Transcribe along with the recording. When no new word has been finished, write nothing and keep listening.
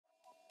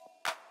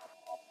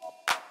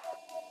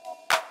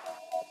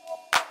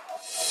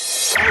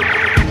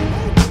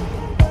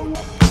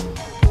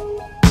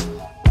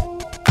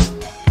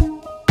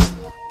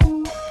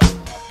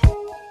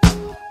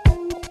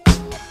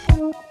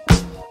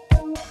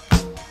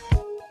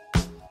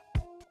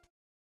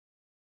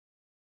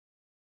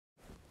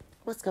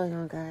What's going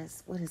on,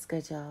 guys? What is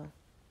good, y'all?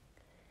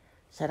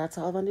 Shout out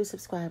to all my new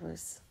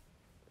subscribers.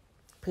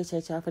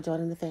 Appreciate y'all for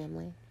joining the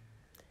family.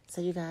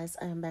 So, you guys,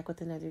 I am back with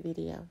another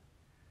video.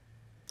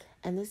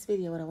 And this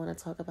video, what I want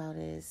to talk about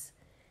is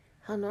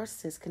how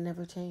narcissists can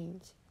never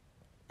change.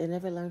 They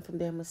never learn from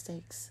their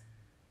mistakes.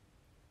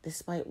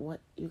 Despite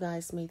what you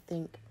guys may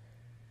think,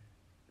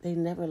 they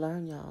never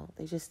learn, y'all.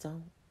 They just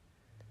don't.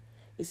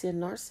 You see, a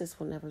narcissist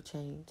will never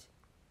change.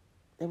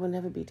 They will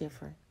never be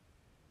different.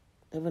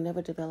 They will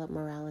never develop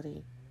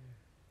morality,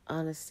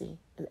 honesty,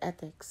 and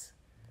ethics.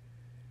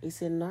 You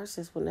see, a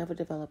narcissist will never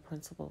develop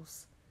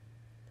principles.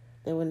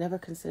 They will never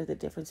consider the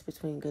difference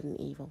between good and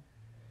evil.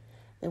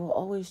 They will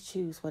always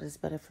choose what is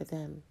better for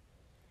them,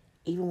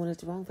 even when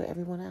it's wrong for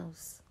everyone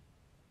else.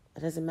 It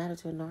doesn't matter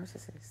to a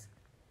narcissist.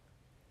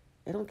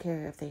 They don't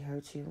care if they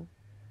hurt you,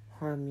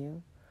 harm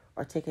you,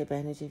 or take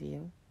advantage of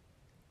you.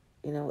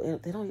 They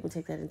don't even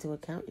take that into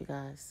account, you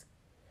guys.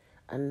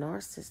 A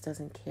narcissist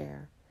doesn't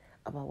care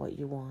about what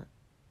you want.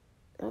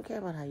 They don't care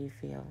about how you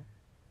feel.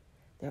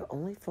 They're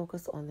only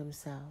focused on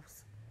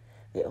themselves.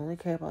 They only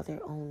care about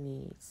their own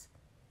needs.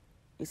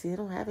 You see, they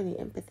don't have any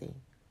empathy.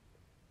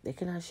 They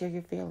cannot share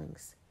your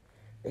feelings.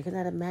 They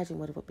cannot imagine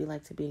what it would be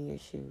like to be in your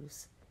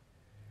shoes.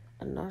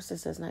 A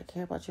narcissist does not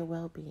care about your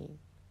well-being.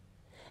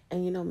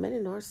 And many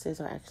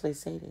narcissists are actually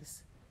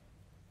sadists.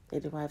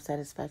 They derive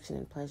satisfaction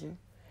and pleasure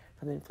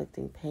from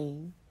inflicting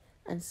pain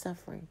and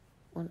suffering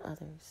on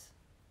others.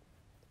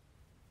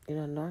 A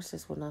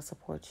narcissist will not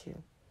support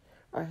you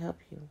or help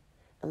you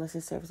unless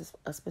it serves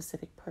a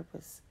specific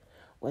purpose,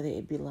 whether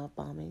it be love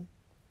bombing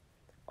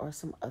or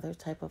some other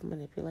type of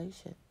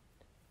manipulation.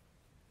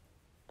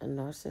 A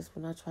narcissist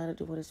will not try to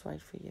do what is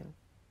right for you.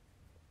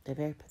 They're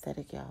very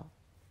pathetic, y'all.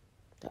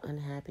 They're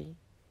unhappy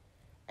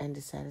and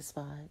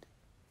dissatisfied.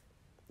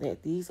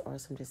 These are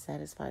some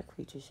dissatisfied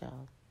creatures,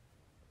 y'all.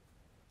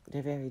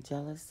 They're very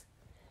jealous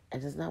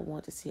and does not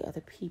want to see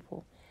other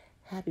people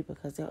happy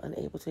because they're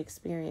unable to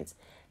experience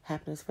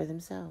happiness for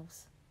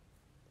themselves.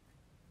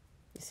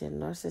 You see, a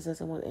narcissist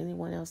doesn't want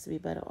anyone else to be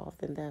better off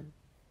than them.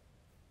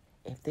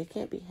 If they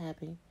can't be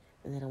happy,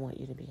 then they don't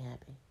want you to be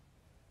happy.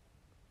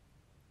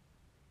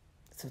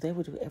 So they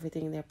will do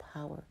everything in their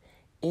power,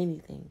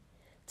 anything,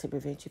 to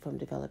prevent you from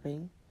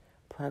developing,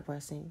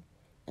 progressing,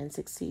 and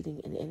succeeding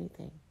in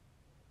anything.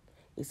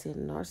 You see, a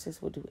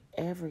narcissist will do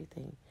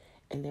everything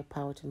in their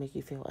power to make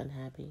you feel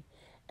unhappy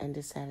and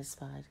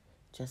dissatisfied,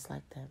 just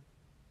like them.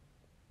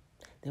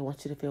 They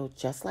want you to feel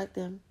just like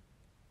them,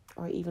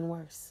 or even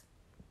worse.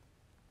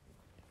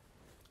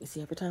 You see,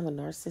 every time a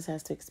narcissist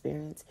has to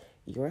experience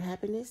your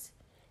happiness,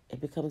 it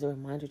becomes a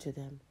reminder to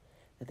them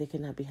that they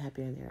cannot be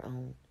happy on their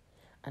own.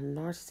 A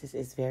narcissist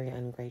is very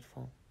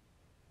ungrateful.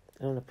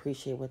 They don't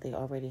appreciate what they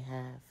already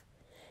have.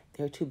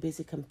 They're too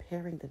busy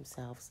comparing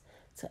themselves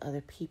to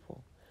other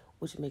people,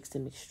 which makes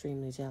them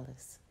extremely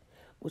jealous,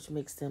 which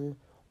makes them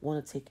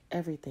want to take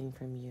everything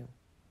from you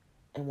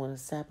and want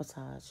to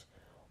sabotage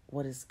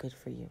what is good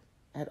for you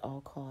at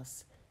all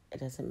costs.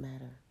 It doesn't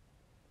matter.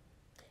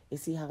 You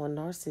see, how a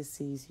narcissist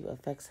sees you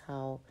affects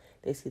how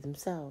they see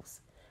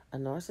themselves. A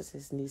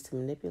narcissist needs to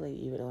manipulate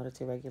you in order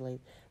to regulate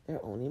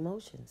their own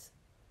emotions,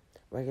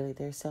 regulate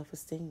their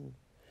self-esteem,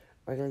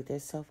 regulate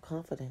their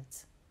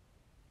self-confidence,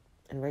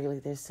 and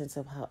regulate their sense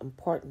of how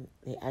important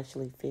they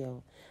actually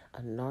feel.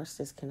 A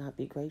narcissist cannot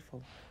be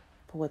grateful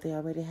for what they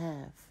already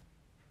have.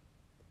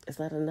 It's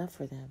not enough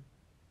for them.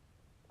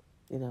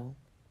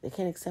 They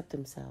can't accept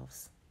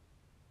themselves.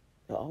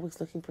 They're always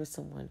looking for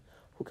someone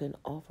who can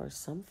offer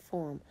some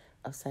form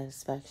of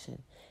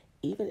satisfaction,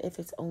 even if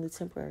it's only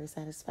temporary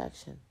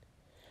satisfaction.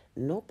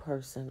 No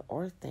person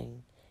or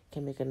thing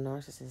can make a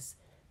narcissist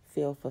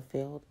feel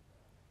fulfilled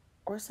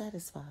or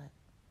satisfied.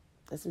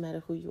 Doesn't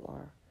matter who you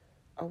are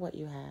or what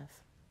you have.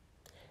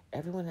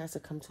 Everyone has to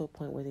come to a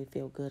point where they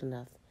feel good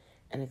enough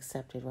and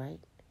accepted, right?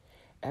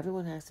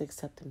 Everyone has to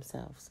accept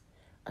themselves.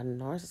 A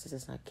narcissist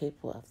is not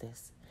capable of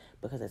this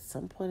because at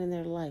some point in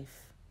their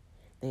life,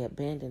 they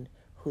abandoned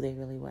who they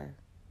really were.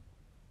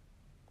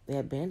 They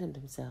abandoned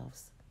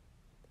themselves.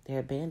 They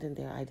abandoned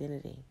their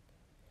identity.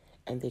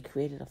 And they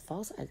created a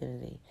false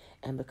identity.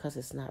 And because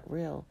it's not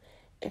real,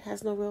 it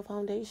has no real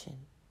foundation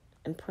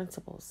and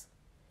principles.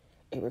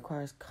 It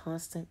requires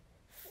constant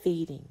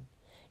feeding.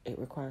 It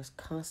requires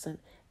constant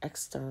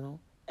external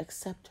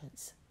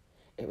acceptance.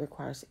 It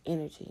requires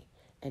energy.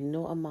 And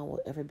no amount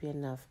will ever be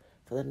enough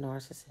for the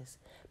narcissist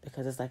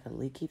because it's like a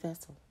leaky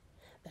vessel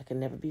that can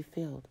never be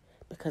filled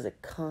because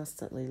it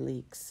constantly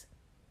leaks.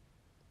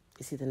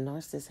 You see, the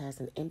narcissist has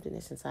an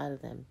emptiness inside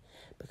of them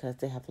because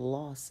they have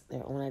lost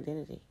their own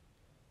identity.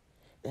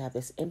 They have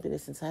this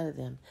emptiness inside of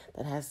them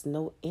that has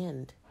no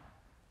end,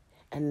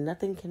 and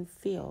nothing can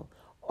fill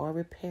or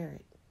repair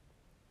it.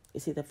 You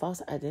see, the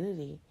false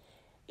identity,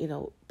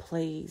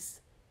 plays,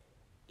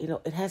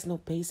 it has no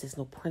basis,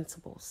 no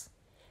principles,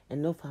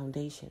 and no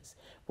foundations.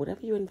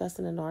 Whatever you invest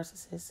in a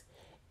narcissist,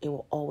 it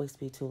will always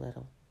be too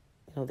little.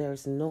 There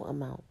is no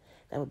amount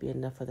that would be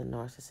enough for the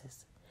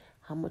narcissist.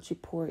 How much you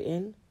pour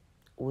in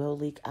will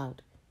leak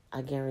out.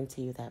 I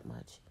guarantee you that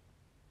much.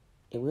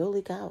 It will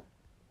leak out.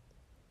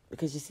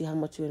 Because you see how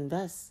much you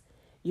invest,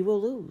 you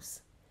will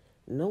lose.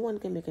 No one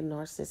can make a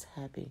narcissist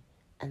happy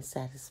and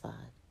satisfied.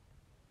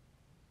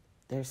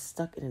 They're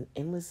stuck in an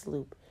endless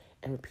loop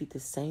and repeat the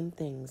same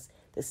things,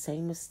 the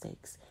same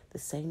mistakes, the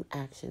same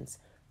actions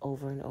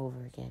over and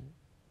over again.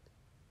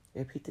 They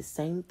repeat the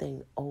same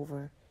thing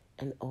over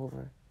and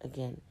over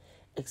again,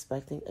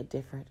 expecting a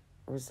different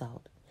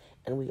result.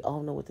 And we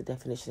all know what the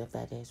definition of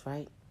that is,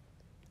 right?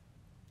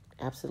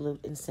 Absolute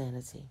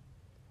insanity.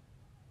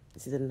 You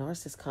see, the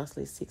narcissist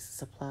constantly seeks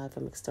supply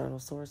from external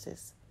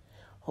sources,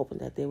 hoping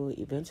that they will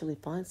eventually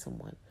find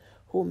someone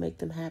who will make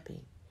them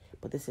happy.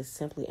 But this is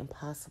simply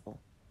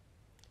impossible.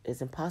 It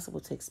is impossible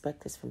to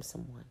expect this from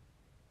someone.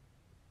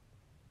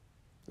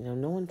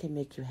 No one can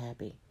make you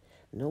happy.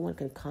 No one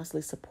can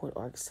constantly support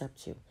or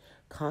accept you,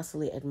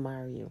 constantly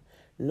admire you.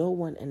 No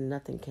one and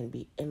nothing can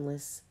be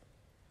endless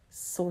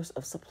source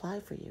of supply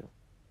for you.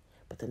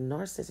 But the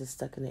narcissist is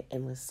stuck in an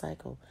endless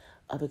cycle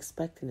of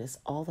expecting this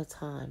all the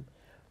time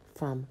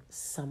from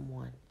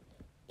someone,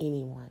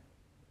 anyone.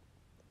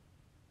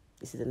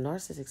 You see, the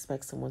narcissist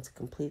expects someone to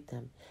complete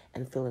them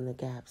and fill in the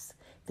gaps.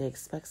 They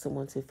expect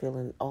someone to fill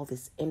in all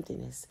this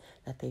emptiness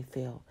that they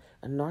feel.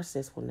 A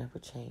narcissist will never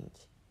change.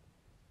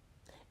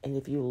 And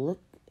if you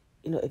look,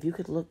 if you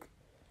could look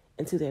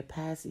into their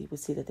past, you would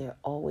see that they're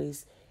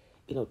always,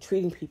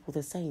 treating people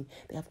the same.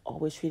 They have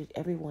always treated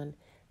everyone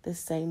the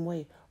same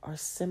way or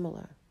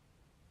similar.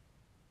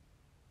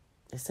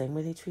 The same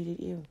way they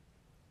treated you.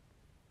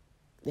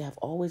 They have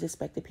always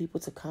expected people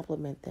to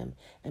compliment them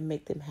and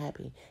make them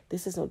happy.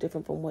 This is no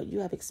different from what you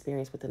have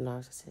experienced with the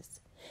narcissist.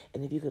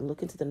 And if you can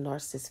look into the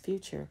narcissist's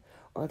future,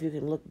 or if you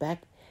can look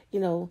back,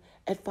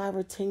 at 5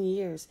 or 10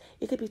 years,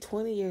 it could be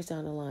 20 years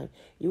down the line,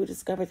 you will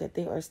discover that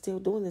they are still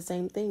doing the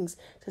same things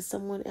to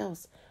someone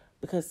else,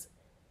 because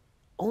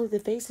only the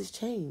faces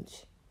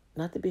change,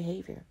 not the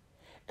behavior.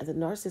 And the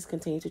narcissists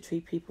continue to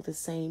treat people the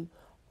same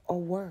or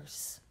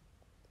worse.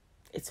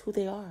 It's who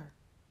they are.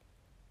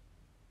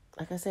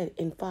 Like I said,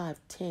 in 5,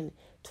 10,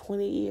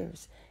 20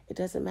 years, it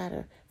doesn't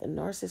matter. The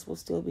narcissist will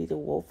still be the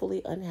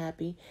woefully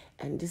unhappy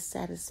and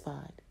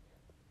dissatisfied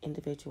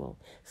individual,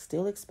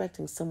 still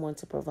expecting someone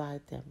to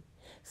provide them,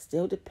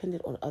 still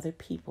dependent on other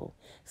people,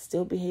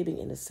 still behaving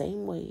in the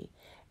same way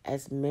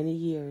as many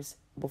years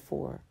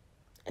before.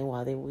 And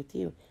while they were with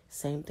you,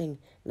 same thing.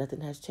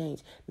 Nothing has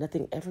changed.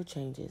 Nothing ever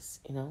changes,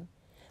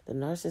 The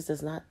narcissist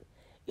does not,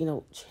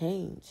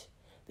 change.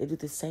 They do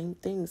the same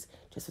things,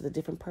 just with a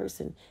different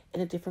person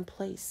in a different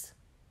place.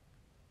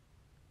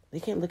 They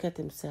can't look at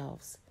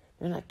themselves.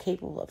 They're not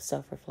capable of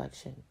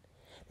self-reflection.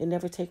 They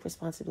never take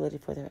responsibility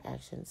for their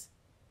actions.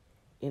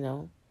 They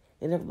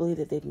never believe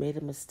that they've made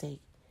a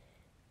mistake.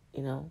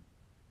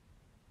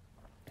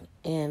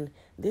 And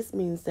this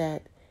means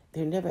that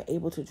they're never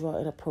able to draw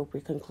an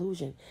appropriate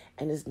conclusion,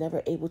 and is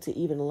never able to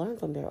even learn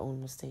from their own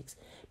mistakes,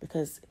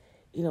 because,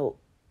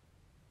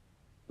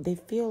 they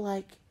feel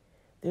like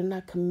they're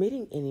not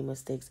committing any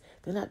mistakes.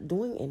 They're not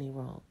doing any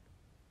wrong.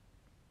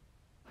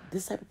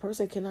 This type of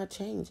person cannot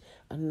change.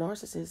 A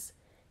narcissist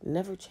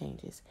never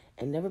changes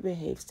and never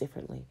behaves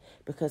differently,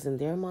 because in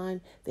their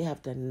mind, they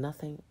have done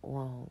nothing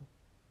wrong.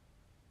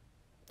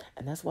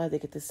 And that's why they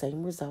get the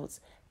same results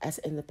as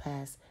in the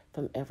past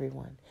from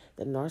everyone.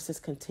 The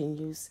narcissist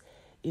continues,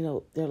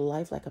 their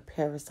life like a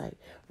parasite,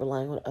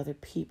 relying on other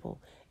people,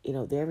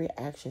 their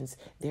reactions,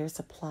 their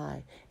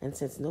supply. And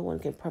since no one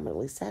can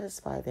permanently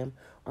satisfy them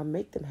or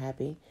make them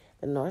happy,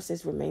 the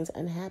narcissist remains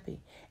unhappy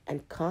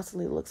and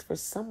constantly looks for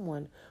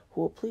someone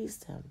who will please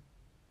them.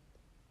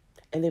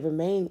 And they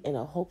remain in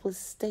a hopeless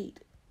state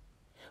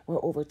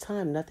where over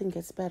time nothing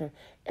gets better.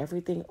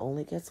 Everything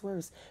only gets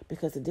worse,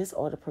 because the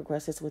disorder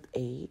progresses with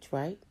age,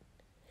 right?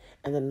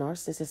 And the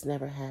narcissist is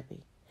never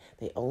happy.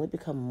 They only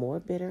become more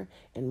bitter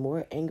and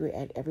more angry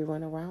at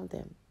everyone around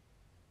them.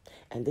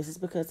 And this is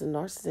because the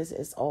narcissist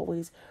is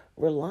always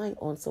relying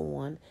on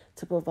someone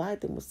to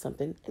provide them with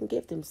something and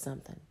give them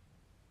something.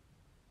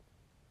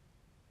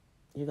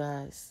 You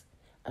guys,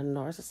 a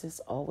narcissist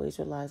always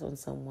relies on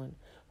someone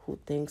who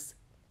thinks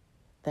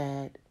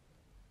that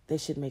they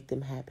should make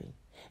them happy.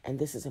 And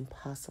this is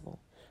impossible.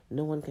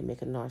 No one can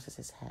make a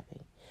narcissist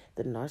happy.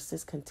 The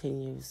narcissist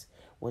continues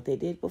what they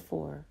did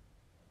before,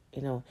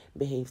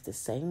 behaves the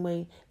same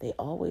way they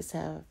always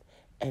have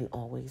and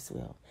always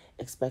will,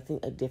 expecting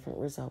a different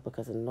result,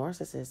 because a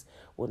narcissist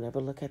will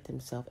never look at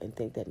themselves and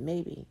think that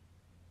maybe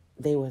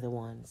they were the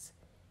ones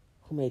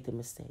who made the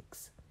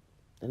mistakes.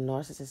 The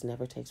narcissist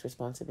never takes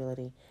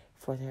responsibility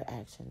for their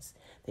actions.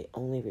 They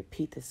only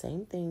repeat the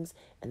same things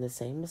and the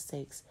same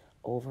mistakes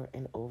over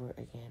and over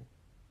again.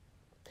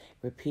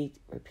 Repeat,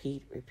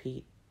 repeat,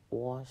 repeat,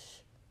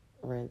 wash,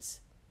 rinse,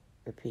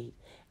 repeat.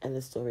 And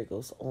the story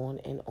goes on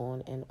and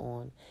on and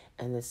on.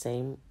 And the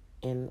same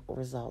end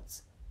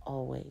results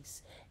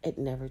always. It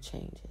never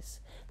changes.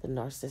 The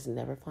narcissist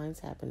never finds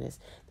happiness.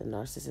 The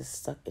narcissist is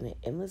stuck in an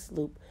endless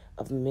loop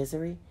of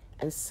misery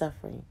and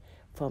suffering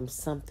from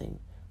something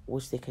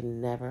which they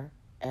can never,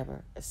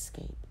 ever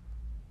escape.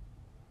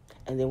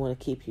 And they want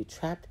to keep you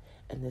trapped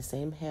in the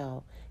same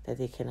hell that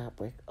they cannot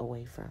break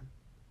away from.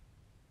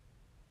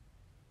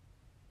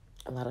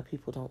 A lot of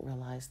people don't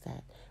realize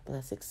that, but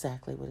that's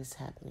exactly what is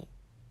happening.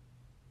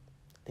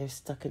 They're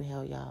stuck in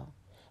hell, y'all,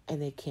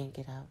 and they can't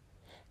get out,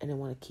 and they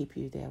want to keep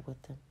you there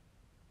with them.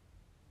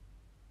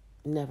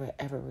 Never,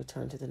 ever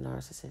return to the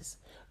narcissist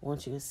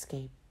once you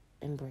escape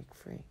and break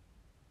free.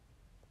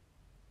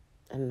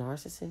 A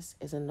narcissist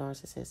is a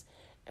narcissist.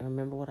 And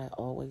remember what I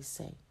always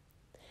say.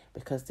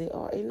 Because they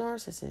are a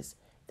narcissist,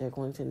 they're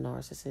going to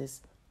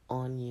narcissist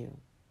on you.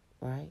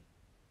 Right?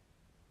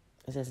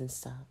 It doesn't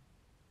stop.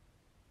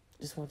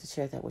 Just want to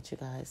share that with you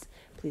guys.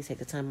 Please take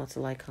the time out to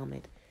like,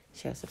 comment,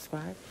 share,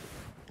 subscribe.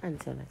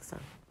 Until next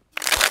time.